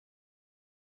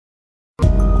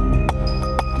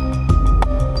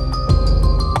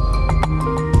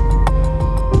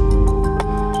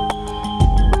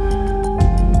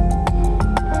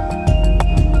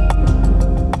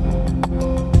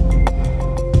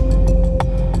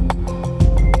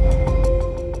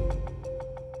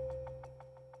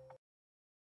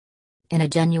In a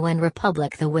genuine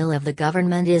republic, the will of the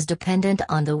government is dependent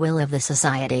on the will of the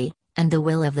society, and the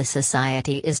will of the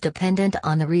society is dependent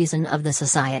on the reason of the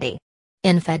society.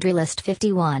 In Federalist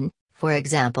 51, for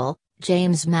example,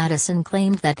 James Madison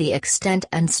claimed that the extent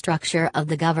and structure of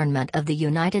the government of the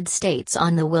United States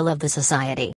on the will of the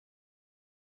society.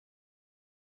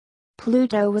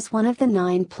 Pluto was one of the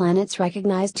 9 planets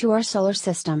recognized to our solar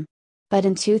system. But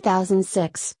in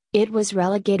 2006, it was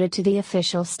relegated to the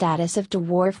official status of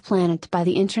dwarf planet by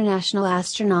the International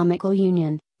Astronomical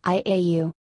Union,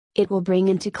 IAU. It will bring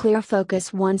into clear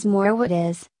focus once more what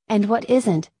is, and what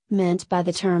isn't, meant by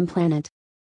the term planet.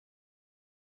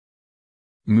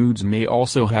 Moods may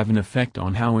also have an effect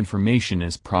on how information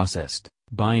is processed,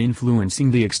 by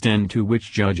influencing the extent to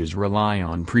which judges rely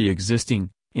on pre-existing,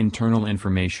 internal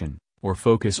information, or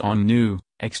focus on new,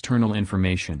 external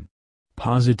information.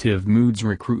 Positive moods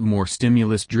recruit more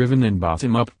stimulus-driven and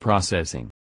bottom-up processing.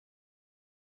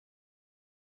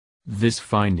 This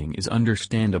finding is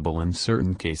understandable in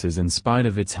certain cases in spite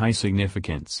of its high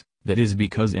significance. That is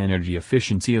because energy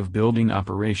efficiency of building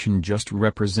operation just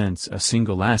represents a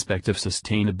single aspect of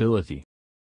sustainability.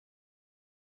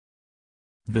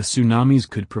 The tsunamis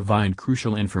could provide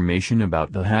crucial information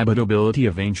about the habitability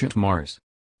of ancient Mars.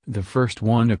 The first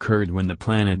one occurred when the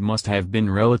planet must have been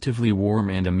relatively warm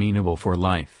and amenable for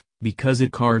life, because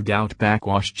it carved out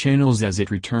backwash channels as it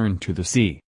returned to the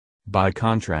sea. By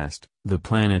contrast, the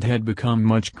planet had become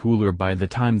much cooler by the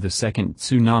time the second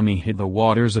tsunami hit. The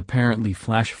waters apparently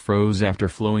flash froze after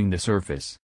flowing the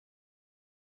surface.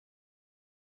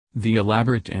 The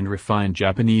elaborate and refined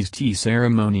Japanese tea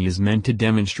ceremony is meant to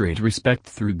demonstrate respect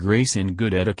through grace and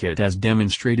good etiquette, as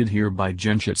demonstrated here by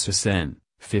Genshitsu Sen,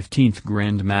 15th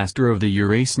Grand Master of the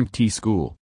Eurasian Tea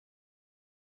School.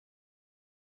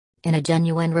 In a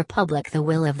genuine republic, the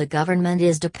will of the government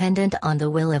is dependent on the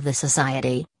will of the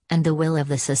society, and the will of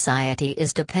the society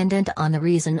is dependent on the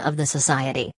reason of the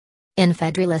society. In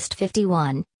Federalist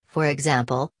 51, for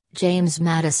example, James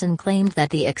Madison claimed that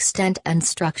the extent and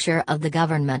structure of the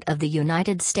government of the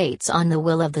United States on the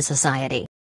will of the society.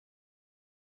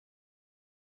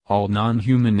 All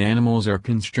non-human animals are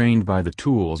constrained by the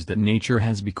tools that nature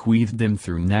has bequeathed them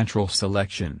through natural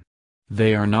selection.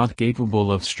 They are not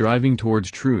capable of striving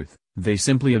towards truth, they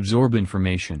simply absorb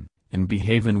information, and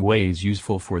behave in ways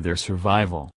useful for their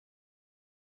survival.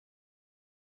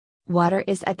 Water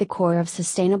is at the core of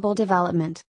sustainable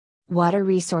development. Water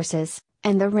resources,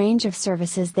 and the range of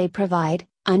services they provide,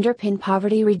 underpin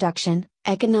poverty reduction,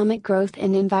 economic growth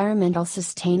and environmental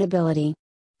sustainability.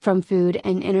 From food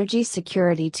and energy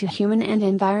security to human and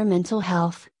environmental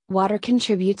health, water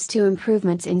contributes to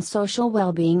improvements in social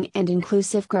well-being and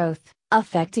inclusive growth,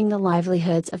 affecting the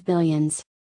livelihoods of billions.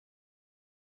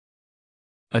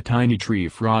 A tiny tree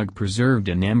frog preserved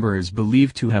in amber is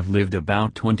believed to have lived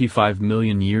about 25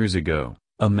 million years ago,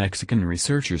 a Mexican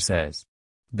researcher says.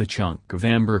 The chunk of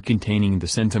amber containing the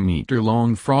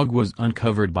centimeter-long frog was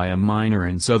uncovered by a miner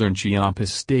in southern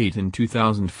Chiapas state in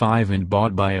 2005 and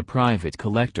bought by a private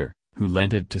collector, who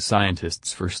lent it to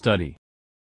scientists for study.